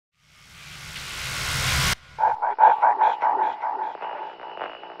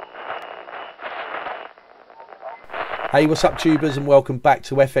Hey, what's up, tubers, and welcome back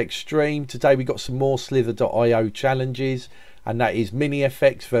to FX Stream. Today we got some more Slither.io challenges, and that is Mini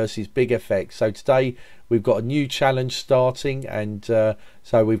FX versus Big FX. So today we've got a new challenge starting, and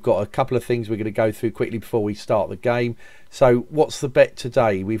so we've got a couple of things we're going to go through quickly before we start the game. So what's the bet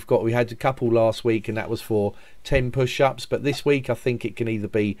today? We had a couple last week, and that was for 10 push-ups, but this week I think it can either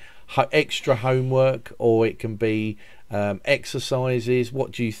be extra homework or it can be exercises.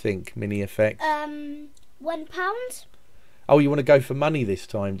 What do you think, Mini FX? £1. Oh, you want to go for money this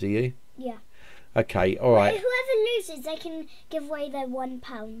time, do you? Yeah. Okay, all right. But whoever loses, they can give away their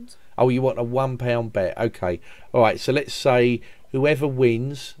 £1. Oh, you want a £1 bet? Okay. All right. So let's say whoever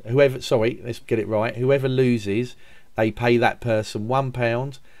wins, let's get it right. Whoever loses, they pay that person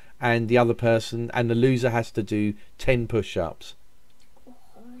 £1, and the other person, and the loser has to do 10 push-ups.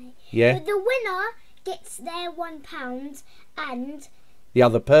 Right. Yeah. But the winner gets their £1, and the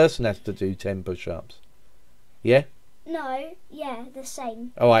other person has to do 10 push-ups. Yeah. No, yeah, the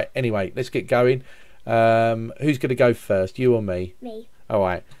same. All right. Anyway, let's get going. Who's going to go first, you or me? Me. All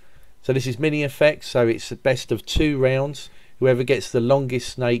right. So this is Mini FX. So it's the best of 2 rounds. Whoever gets the longest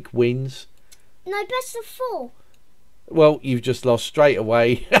snake wins. No, best of 4. Well, you've just lost straight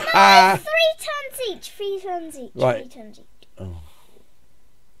away. No, 3 turns each. 3 turns each. Right. 3 turns each. Oh.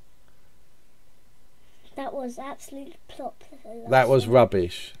 That was absolute plop. That was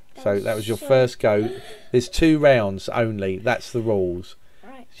rubbish. So that was your first go. There's 2 rounds only. That's the rules.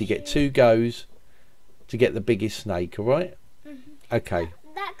 Right. So you get 2 goes to get the biggest snake. All right. Okay.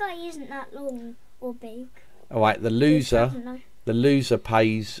 That guy isn't that long or big. All right. The loser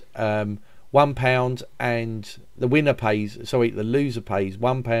pays £1, and the winner pays. Sorry, the loser pays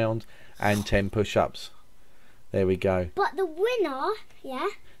 £1 and 10 push-ups. There we go. But the winner, yeah.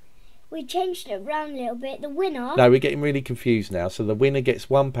 We changed it around a little bit. The winner. No, we're getting really confused now. So the winner gets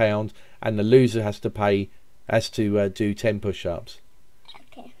 £1, and the loser has to do 10 push-ups.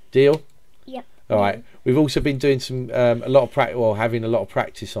 Okay. Deal? Yep. All right. We've also been doing having a lot of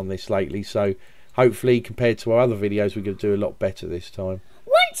practice on this lately. So hopefully, compared to our other videos, we're going to do a lot better this time.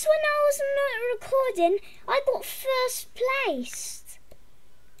 Once when I was not recording, I got first place.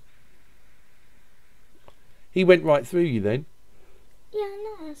 He went right through you then. Yeah,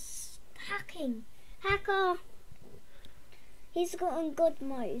 no, it's hacking. Hacker. He's got on good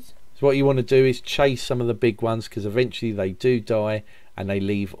mode. So what you want to do is chase some of the big ones, because eventually they do die and they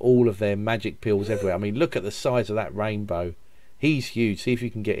leave all of their magic pills everywhere. I mean, look at the size of that rainbow. He's huge. See if you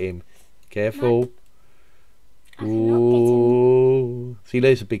can get him. Careful. I cannot get him. See,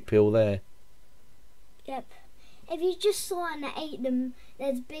 there's a big pill there. Yep. If you just saw and I ate them,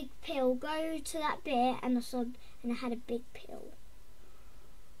 there's a big pill. Go to that bit and I saw, and I had a big pill.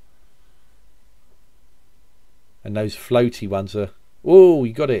 And those floaty ones are... Oh,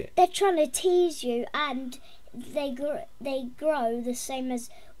 you got it. They're trying to tease you, and they grow the same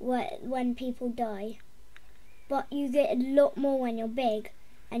as when people die. But you get a lot more when you're big,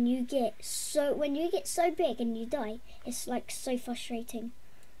 and when you get so big and you die, it's like so frustrating.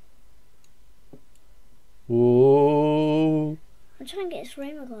 Whoa. I'm trying to get this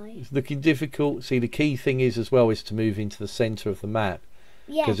rainbow guy. It's looking difficult. See, the key thing is as well is to move into the centre of the map.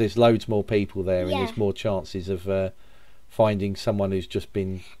 Yeah. Because there's loads more people there, and Yeah. there's more chances of finding someone who's just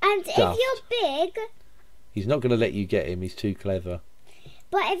been And duffed. if you're big, He's not going to let you get him. He's too clever.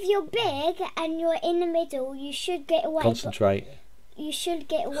 but if you're big and you're in the middle, you should get away. Concentrate. You should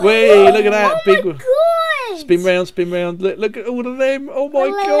get away. Whee, look at that. Oh Big my one. God. Spin round, spin round. Look at all of them. Oh my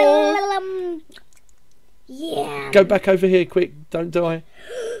God. Yeah. Go back over here, quick. Don't die.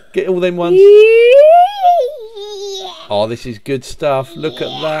 Get all them ones. Yeah. Oh, this is good stuff. Look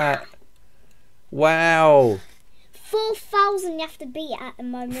at that. Wow. 4,000 you have to beat at the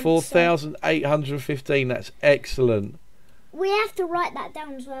moment. 4,815. That's excellent. We have to write that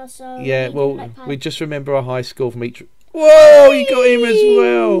down as well. So Yeah, we well, can notepad. we just remember our high score from each... Whoa, you got him as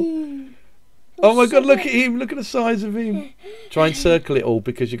well. Oh my God, look at him. Look at the size of him. Try and circle it all,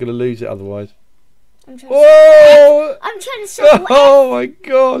 because you're going to lose it otherwise. I'm trying Whoa! I'm trying to circle Oh my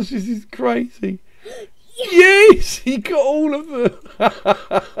gosh, this is crazy. Yes, he got all of them.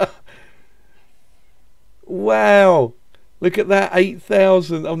 Wow. Look at that,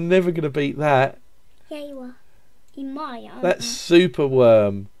 8,000. I'm never going to beat that. Yeah, you are. You might. That's super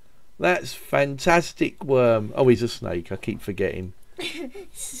worm. That's fantastic worm. Oh, he's a snake. I keep forgetting.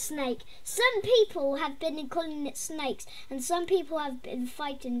 It's a snake. Some people have been calling it snakes, and some people have been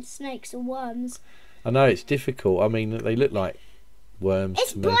fighting snakes or worms. I know, it's difficult. I mean, they look like worms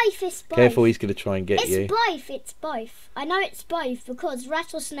It's to me. both. It's both. Careful, he's going to try and get you. It's both. It's both. I know it's both because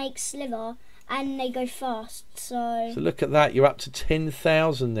rattlesnakes slither and they go fast. So look at that. You're up to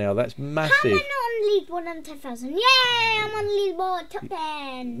 10,000 now. That's how am massive. I not on leaderboard on 10,000? Yay! I'm on leaderboard top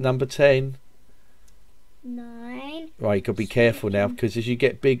 10. Number 10. 9. Right, you got to be careful now because as you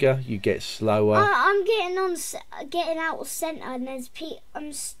get bigger, you get slower. I'm getting out of centre, and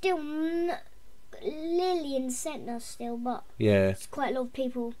I'm still Lily in centre still, but Yeah. it's quite a lot of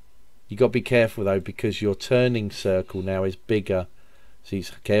people. You got to be careful though because your turning circle now is bigger. So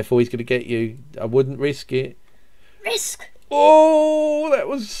he's careful. He's going to get you. I wouldn't risk it. Risk. Oh, that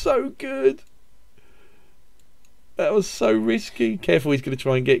was so good. That was so risky. Careful, he's going to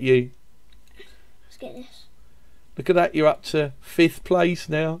try and get you. Let's get this. Look at that. You're up to 5th place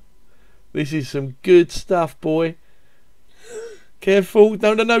now. This is some good stuff, boy. Careful.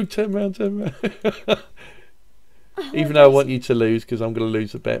 No. Turn around. Even though I want you to lose because I'm going to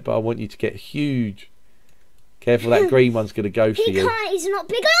lose a bet, but I want you to get huge. Careful, that green one's going to go for you. He's not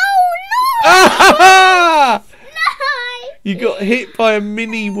big. Oh, no! Ah! No! You got hit by a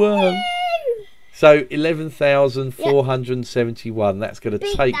mini worm. So 11,471. That's going to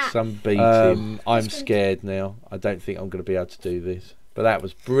Beat take that. some beating. I'm scared now. I don't think I'm going to be able to do this. But that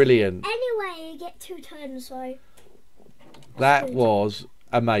was brilliant. Anyway, you get 2 turns, so... That was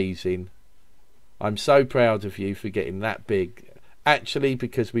amazing. I'm so proud of you for getting that big. Actually,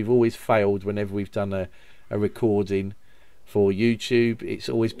 because we've always failed whenever we've done a recording for YouTube. It's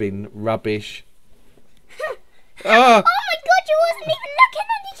always been rubbish. Ah! Oh my god, you wasn't even looking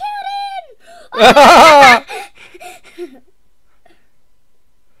and you killed him!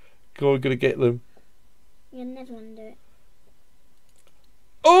 Go on, I'm going to get them. You'll never want to do it.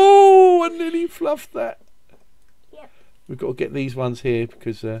 Oh, I nearly fluffed that. Yep. We've got to get these ones here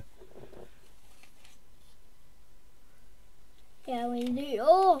because... Yeah, we do.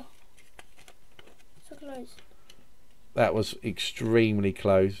 Oh! So close. that was extremely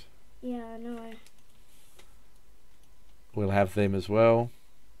close. Yeah, I know. We'll have them as well.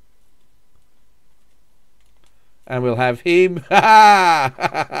 And we'll have him.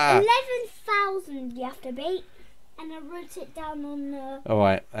 11,000 you have to beat. And I wrote it down on the...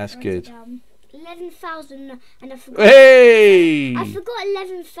 Alright, that's good. 11,000 and I forgot... Hey! I forgot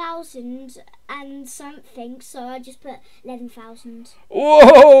 11,000 and something, so I just put 11,000.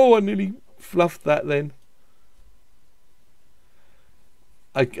 Whoa! I nearly fluffed that then.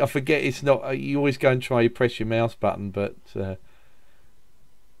 I forget it's not... You always go and try to press your mouse button, but... well,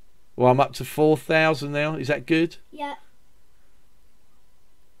 I'm up to 4,000 now. Is that good? Yeah.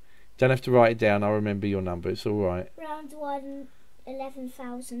 Don't have to write it down. I'll remember your number. It's all right. Round 1,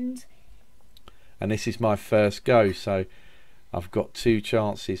 11,000. And this is my first go, so I've got 2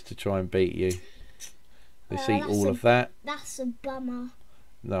 chances to try and beat you. Let's eat all of that. That's a bummer.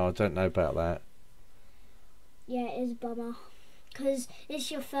 No, I don't know about that. Yeah, it is a bummer. Because it's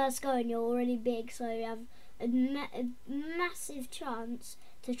your first go and you're already big, so you have a massive chance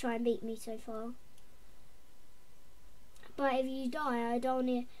to try and beat me so far. But if you die, I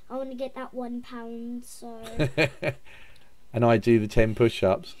want to get that £1, so... And I do the 10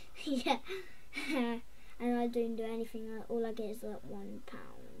 push-ups. Yeah. And I don't do anything. All I get is that £1.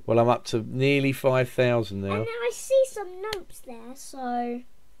 Well, I'm up to nearly 5,000 now. And now I see some notes there, so...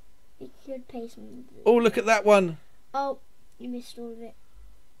 You could pay some... Oh, look at that one. Oh, you missed all of it.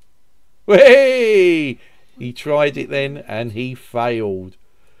 Hey! He tried it then, and he failed.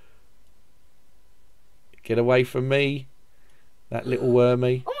 Get away from me. That little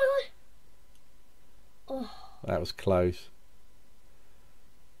wormy. Oh my god! Oh. That was close.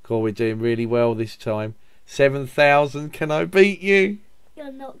 Cool, we're doing really well this time. 7,000, can I beat you?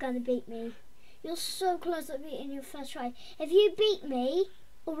 You're not going to beat me. You're so close to beating your first try. If you beat me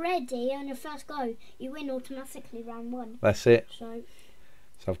already on your first go, you win automatically round 1. That's it. So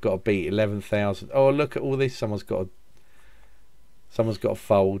I've got to beat 11,000. Oh, look at all this. Someone's got to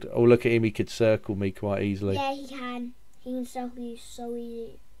fold. Oh, look at him. He could circle me quite easily. yeah, he can. He can circle you so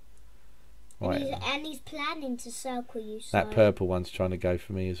easy. Right. And he's planning to circle you. So. That purple one's trying to go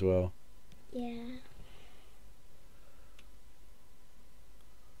for me as well. Yeah.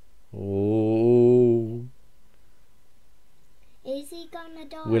 Oh. Is he gonna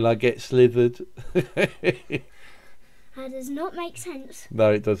die? Will I get slithered? That does not make sense.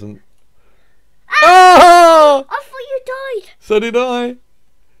 No, it doesn't. Ah! I thought you died. So did I.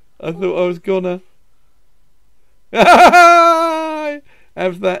 I thought I was gonna. Have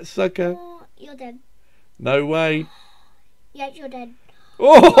that, sucker. Oh, you're dead. No way. Yes, you're dead.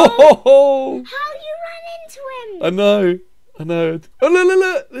 Oh! How you ran into him? I know. Oh,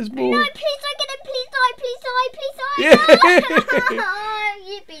 look. There's more. No, please don't get him. Please die. Please die. Yeah.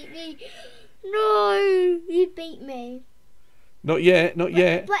 You beat me. No, you beat me. Not yet.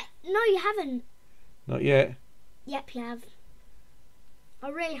 But No, you haven't. Not yet. Yep, you have. I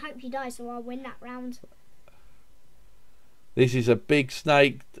really hope you die so I'll win that round. This is a big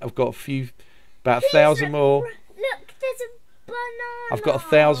snake. I've got about 1,000 more. Look, there's a banana. I've got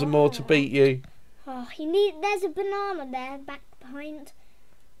 1,000 more to beat you. Oh, there's a banana there, back behind.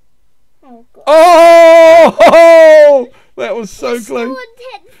 Oh, God. Oh! That was so It's close. still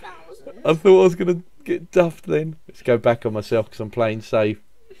 10,000. I thought I was going to get duffed then. Let's go back on myself because I'm playing safe.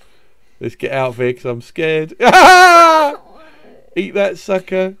 Let's get out of here because I'm scared. Eat that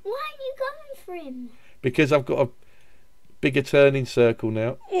sucker. Why are you going for him? Because I've got a bigger turning circle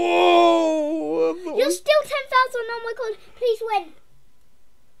now. Oh! You're still 10,000. Oh my God! Please win.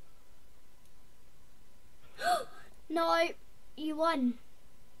 No, you won.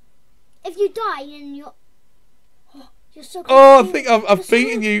 If you die, then you're so. Oh, I think I've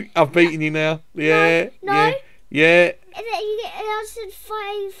beaten you. I've beaten you now. Yeah. No. Yeah. You get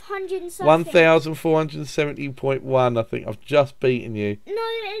 500 and something. 1,470.1. I think I've just beaten you. No,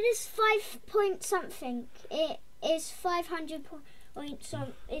 it is 5 point something. It is 500 point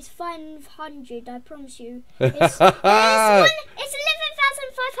some. It's 500. I promise you. It's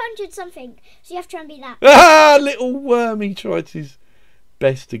 11,500 something. So you have to try and beat that. Ah, little worm. He tried his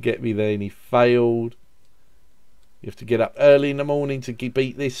best to get me there and he failed. You have to get up early in the morning to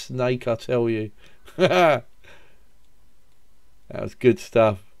beat this snake, I tell you. That was good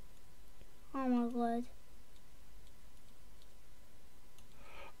stuff. Oh my God.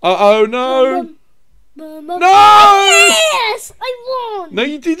 Uh-oh, no. No! No! Yes! I won! No,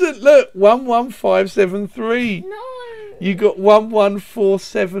 you didn't. Look, 11573. No! You got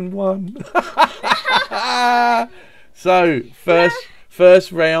 11471. So,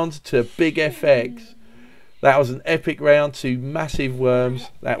 first round to Big FX. That was an epic round to Massive Worms.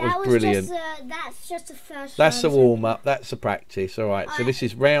 That was brilliant. That's just the first That's round. a warm-up. That's a practice. All right, so this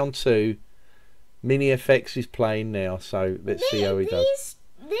is round 2. Mini FX is playing now, so let's see how he does.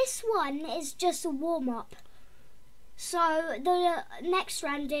 This one is just a warm-up. So the next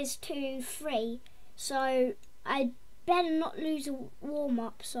round is 2-3. So I better not lose a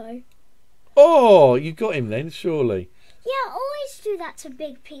warm-up, so... Oh, you got him then, surely. Yeah, I always do that to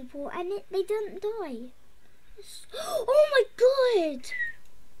big people, and they don't die. Oh my God!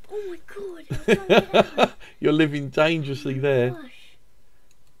 Oh my God! You're living dangerously there. Gosh.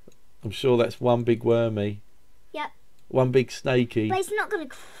 I'm sure that's one big wormy. Yep. One big snakey. But it's not going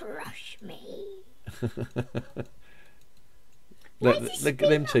to crush me. Look at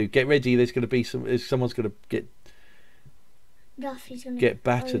them two. Get ready. There's going to be someone's going to get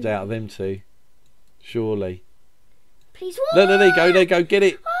battered out of them two. Surely. Please. No, there you go. There you go. Get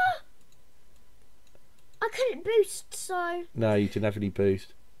it. I couldn't boost, so. No, you didn't have any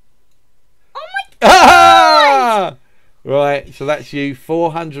boost. Oh my God! Ah! Right, so that's you.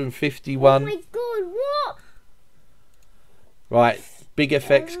 451. Oh my God! What? Right, Big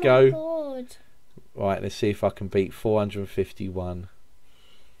FX go. Oh my God. Right, let's see if I can beat 451.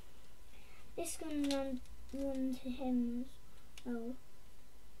 This one run to him. Oh.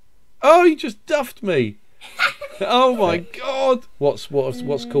 Oh, you just duffed me. Oh my God. What's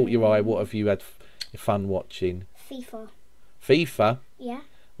caught your eye? What have you had fun watching? FIFA. FIFA? Yeah.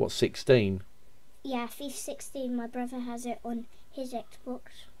 What, 16? Yeah, FIFA 16. My brother has it on his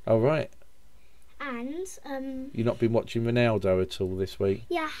Xbox. Oh, right. And You've not been watching Ronaldo at all this week?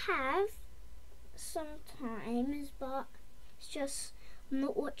 yeah, I have sometimes, but it's just I'm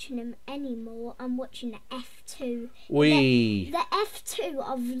not watching him anymore. I'm watching the F2. Wee. The F2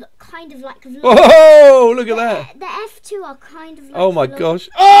 are kind of like vlogs. Oh, look at that. The F2 are kind of like Oh my vlogs. gosh.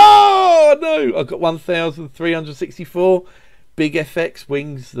 Oh no, I got 1,364. Big FX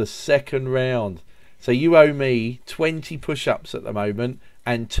wins the second round. So you owe me 20 push-ups at the moment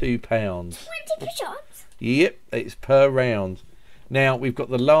and £2. 20 push-ups? Yep, it's per round. Now we've got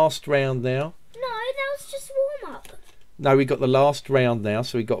the last round now. No, that was just warm-up. No, we got the last round now.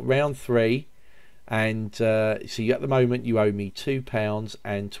 So we got round 3, and so you, at the moment you owe me £2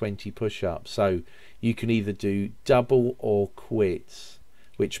 and 20 push-ups. So you can either do double or quits,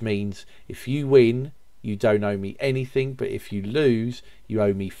 which means if you win, you don't owe me anything, but if you lose, you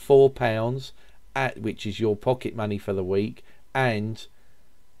owe me £4, which is your pocket money for the week, and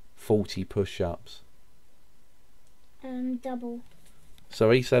 40 push-ups. Double.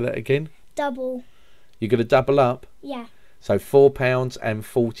 Sorry, say that again. Double. You're going to double up? Yeah. So £4 and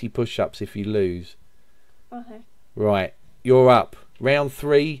 40 push-ups if you lose. Okay. Right, you're up. Round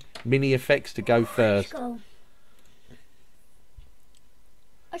 3, Mini FX to go first. Let's go.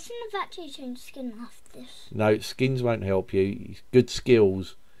 I shouldn't have actually changed skin after this. No, skins won't help you. It's good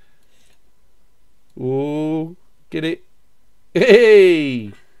skills. Ooh, get it?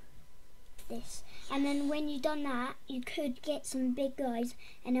 Hey! And then when you've done that, you could get some big guys,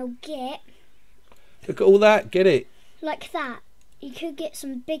 and they'll get Look at all that. Get it? like that. You could get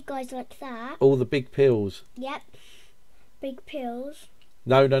some big guys like that. All the big pills. Yep. Big pills.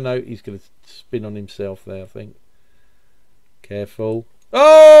 No. He's going to spin on himself there, I think. Careful.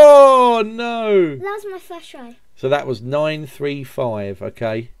 Oh, no. That was my first try. So that was 935,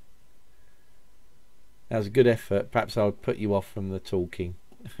 okay. That was a good effort. Perhaps I'll put you off from the talking.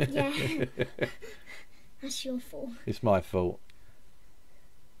 Yeah. That's your fault. It's my fault.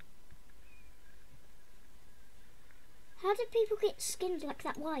 How do people get skins like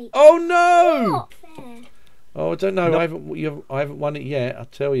that white? Oh, no. Not fair. Oh, I don't know. I haven't won it yet, I'll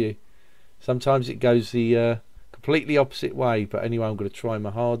tell you. Sometimes it goes the completely opposite way. But anyway, I'm going to try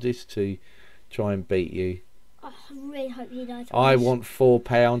my hardest to try and beat you. Oh, I really hope you die. I want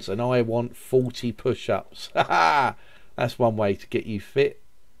 £4 and I want 40 push-ups. That's one way to get you fit.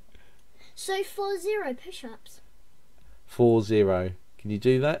 So 40 push-ups. 40. Can you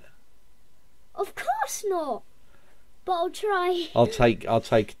do that? Of course not. But I'll try. I'll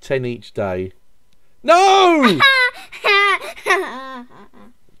take 10 each day. No!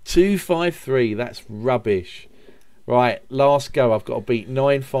 253. That's rubbish. Right, last go. I've got to beat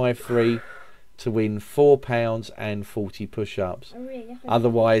 953 to win £4 and 40 push-ups.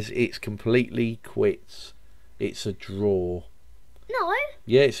 Otherwise, it's completely quits. It's a draw. No.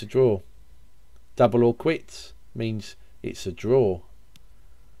 Yeah, it's a draw. Double or quits means it's a draw.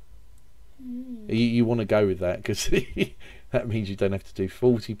 You want to go with that because that means you don't have to do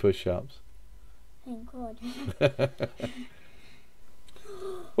 40 push-ups. Thank God.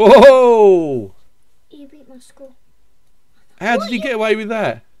 Whoa! You beat my score. How did you get away with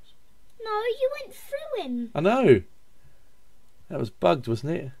that? No, you went through him. I know. That was bugged,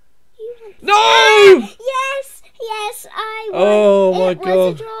 wasn't it? You went No! Yes, I won. Oh my It was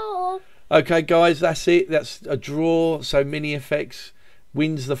God. a draw. Okay, guys, that's it. That's a draw. So Mini FX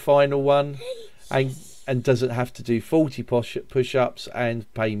wins the final one and doesn't have to do 40 push-ups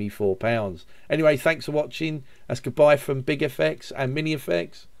and pay me £4. Anyway, thanks for watching. That's goodbye from Big FX and Mini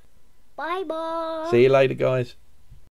FX. Bye bye. See you later, guys.